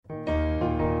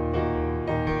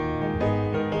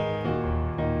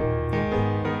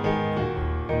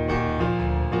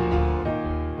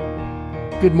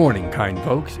Good morning, kind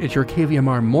folks. It's your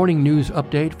KVMR Morning News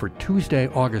Update for Tuesday,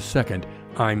 August 2nd.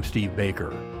 I'm Steve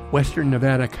Baker. Western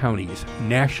Nevada County's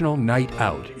National Night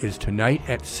Out is tonight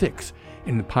at 6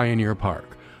 in Pioneer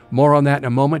Park. More on that in a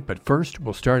moment, but first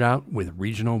we'll start out with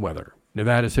regional weather.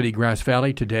 Nevada City, Grass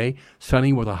Valley today,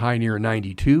 sunny with a high near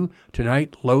 92.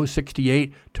 Tonight, low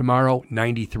 68. Tomorrow,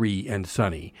 93 and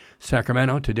sunny.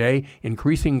 Sacramento today,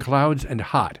 increasing clouds and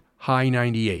hot. High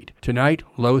 98. Tonight,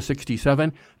 low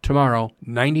 67. Tomorrow,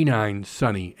 99,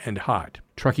 sunny and hot.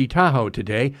 Truckee, Tahoe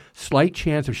today, slight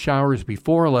chance of showers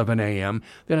before 11 a.m.,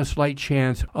 then a slight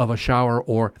chance of a shower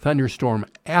or thunderstorm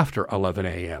after 11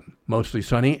 a.m. Mostly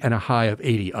sunny and a high of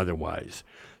 80 otherwise.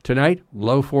 Tonight,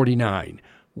 low 49.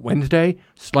 Wednesday,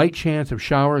 slight chance of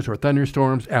showers or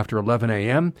thunderstorms after 11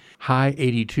 a.m., high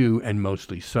 82 and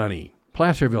mostly sunny.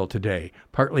 Placerville today,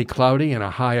 partly cloudy and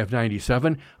a high of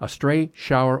 97. A stray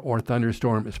shower or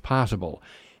thunderstorm is possible.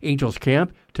 Angels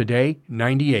Camp today,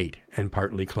 98 and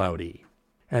partly cloudy.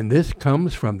 And this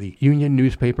comes from the Union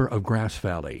newspaper of Grass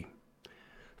Valley.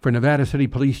 For Nevada City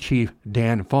Police Chief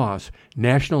Dan Foss,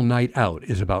 National Night Out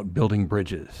is about building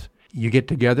bridges. You get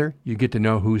together, you get to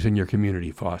know who's in your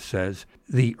community, Foss says.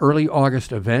 The early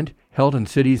August event, held in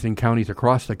cities and counties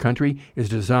across the country, is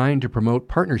designed to promote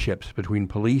partnerships between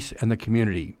police and the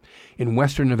community. In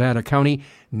Western Nevada County,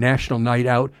 National Night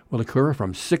Out will occur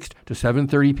from 6 to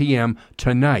 7:30 p.m.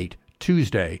 tonight,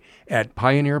 Tuesday, at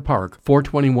Pioneer Park,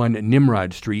 421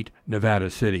 Nimrod Street, Nevada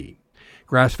City.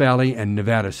 Grass Valley and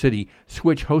Nevada City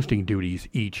switch hosting duties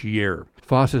each year.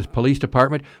 Foss's police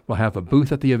department will have a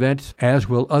booth at the events, as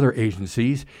will other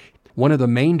agencies. One of the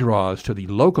main draws to the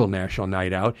local National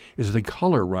Night Out is the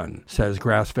Color Run, says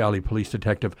Grass Valley Police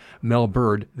Detective Mel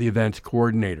Bird, the event's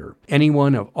coordinator.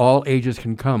 Anyone of all ages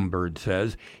can come, Bird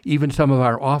says. Even some of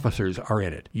our officers are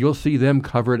in it. You'll see them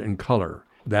covered in color.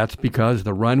 That's because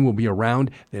the run will be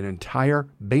around an entire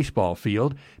baseball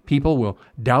field. People will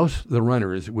douse the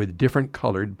runners with different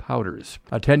colored powders.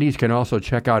 Attendees can also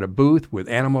check out a booth with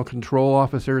animal control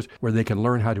officers where they can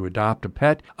learn how to adopt a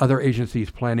pet. Other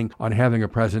agencies planning on having a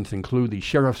presence include the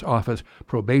Sheriff's Office,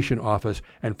 Probation Office,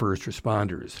 and first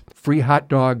responders. Free hot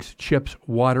dogs, chips,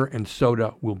 water, and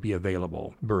soda will be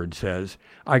available, Bird says.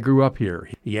 I grew up here.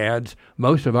 He adds,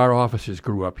 most of our officers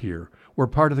grew up here. We're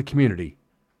part of the community.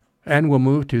 And we'll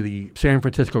move to the San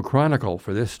Francisco Chronicle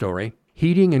for this story.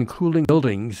 Heating and cooling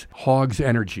buildings hogs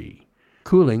energy.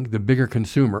 Cooling, the bigger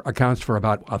consumer, accounts for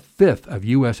about a fifth of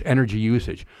U.S. energy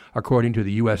usage, according to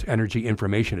the U.S. Energy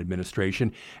Information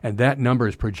Administration, and that number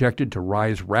is projected to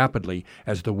rise rapidly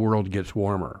as the world gets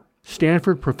warmer.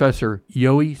 Stanford professor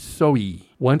Yoi Soi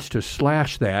wants to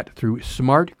slash that through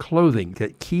smart clothing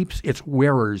that keeps its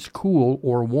wearers cool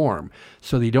or warm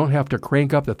so they don't have to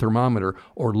crank up the thermometer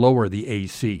or lower the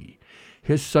AC.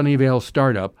 His Sunnyvale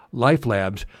startup, Life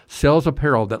Labs, sells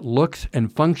apparel that looks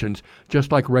and functions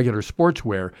just like regular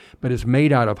sportswear, but is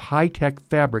made out of high-tech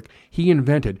fabric he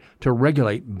invented to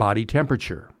regulate body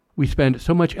temperature. We spend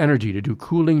so much energy to do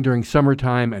cooling during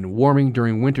summertime and warming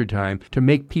during wintertime to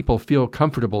make people feel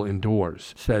comfortable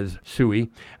indoors, says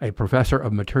Sui, a professor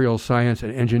of materials science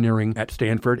and engineering at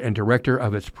Stanford and director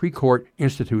of its Precourt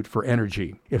Institute for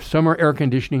Energy. If summer air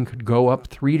conditioning could go up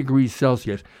 3 degrees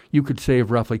Celsius, you could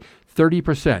save roughly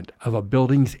 30% of a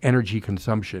building's energy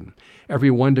consumption.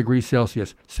 Every 1 degree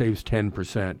Celsius saves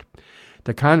 10%.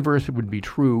 The converse would be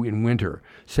true in winter.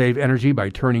 Save energy by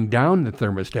turning down the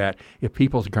thermostat if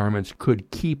people's garments could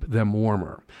keep them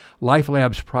warmer. Life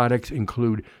Labs products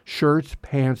include shirts,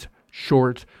 pants,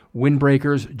 shorts,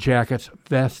 windbreakers, jackets,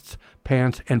 vests,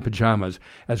 pants, and pajamas,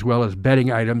 as well as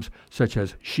bedding items such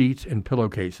as sheets and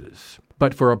pillowcases.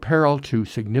 But for apparel to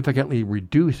significantly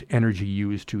reduce energy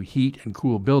used to heat and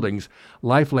cool buildings,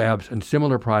 Life Labs and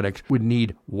similar products would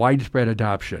need widespread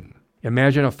adoption.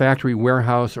 Imagine a factory,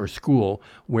 warehouse, or school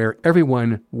where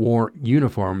everyone wore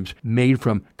uniforms made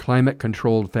from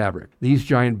climate-controlled fabric. These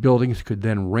giant buildings could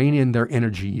then rein in their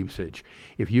energy usage.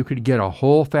 If you could get a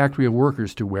whole factory of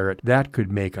workers to wear it, that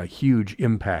could make a huge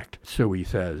impact, so he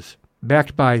says.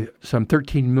 Backed by some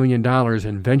 $13 million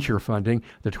in venture funding,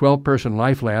 the 12-person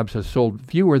Life Labs has sold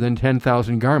fewer than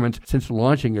 10,000 garments since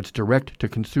launching its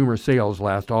direct-to-consumer sales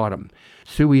last autumn.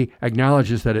 Sui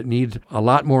acknowledges that it needs a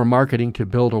lot more marketing to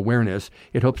build awareness.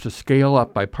 It hopes to scale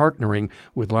up by partnering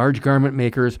with large garment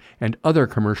makers and other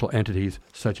commercial entities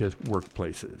such as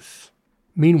workplaces.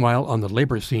 Meanwhile, on the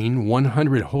labor scene,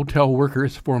 100 hotel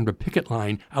workers formed a picket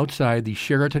line outside the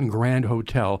Sheraton Grand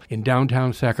Hotel in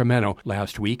downtown Sacramento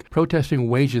last week, protesting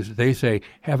wages they say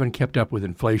haven't kept up with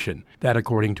inflation. That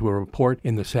according to a report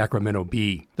in the Sacramento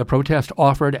Bee. The protest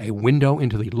offered a window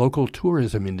into the local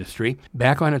tourism industry,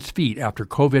 back on its feet after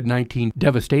COVID-19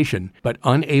 devastation, but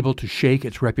unable to shake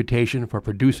its reputation for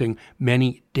producing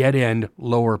many dead-end,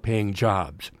 lower-paying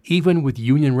jobs. Even with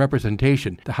union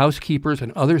representation, the housekeepers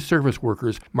and other service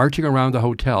workers marching around the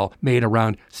hotel made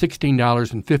around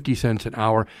 $16.50 an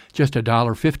hour, just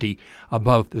 $1.50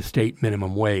 above the state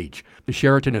minimum wage. The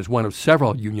Sheraton is one of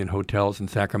several union hotels in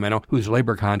Sacramento whose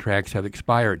labor contracts have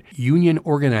expired. Union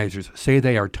organizers say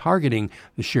they are targeting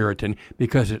the Sheraton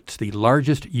because it's the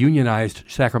largest unionized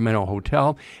Sacramento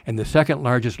hotel and the second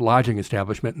largest lodging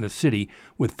establishment in the city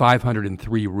with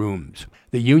 503 rooms.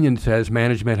 The union says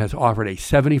management has offered a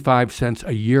 75 cents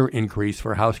a year increase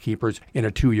for housekeepers in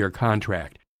a 2-year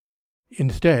contract.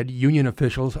 Instead, union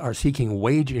officials are seeking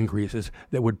wage increases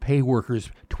that would pay workers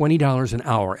 $20 an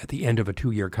hour at the end of a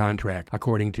 2-year contract,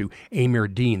 according to Amir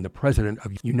Dean, the president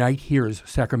of Unite Here's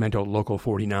Sacramento Local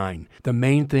 49. The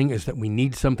main thing is that we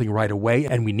need something right away,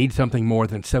 and we need something more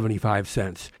than 75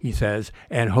 cents, he says,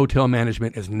 and hotel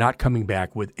management is not coming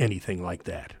back with anything like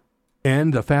that.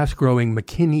 And the fast-growing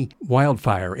McKinney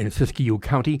wildfire in Siskiyou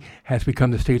County has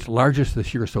become the state's largest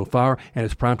this year so far and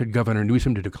has prompted Governor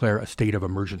Newsom to declare a state of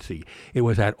emergency. It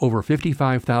was at over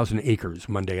 55,000 acres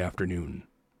Monday afternoon.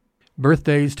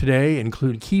 Birthdays today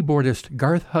include keyboardist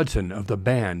Garth Hudson of The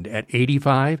Band at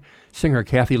 85, singer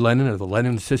Kathy Lennon of the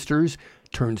Lennon Sisters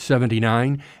turned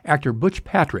 79, actor Butch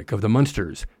Patrick of the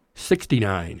Munsters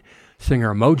 69,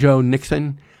 singer Mojo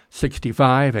Nixon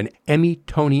 65, and Emmy,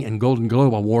 Tony, and Golden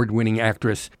Globe award-winning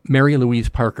actress Mary Louise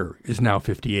Parker is now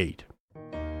 58.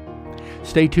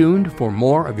 Stay tuned for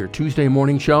more of your Tuesday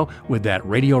morning show with that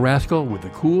radio rascal with the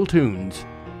cool tunes,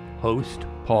 host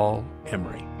Paul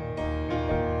Emery.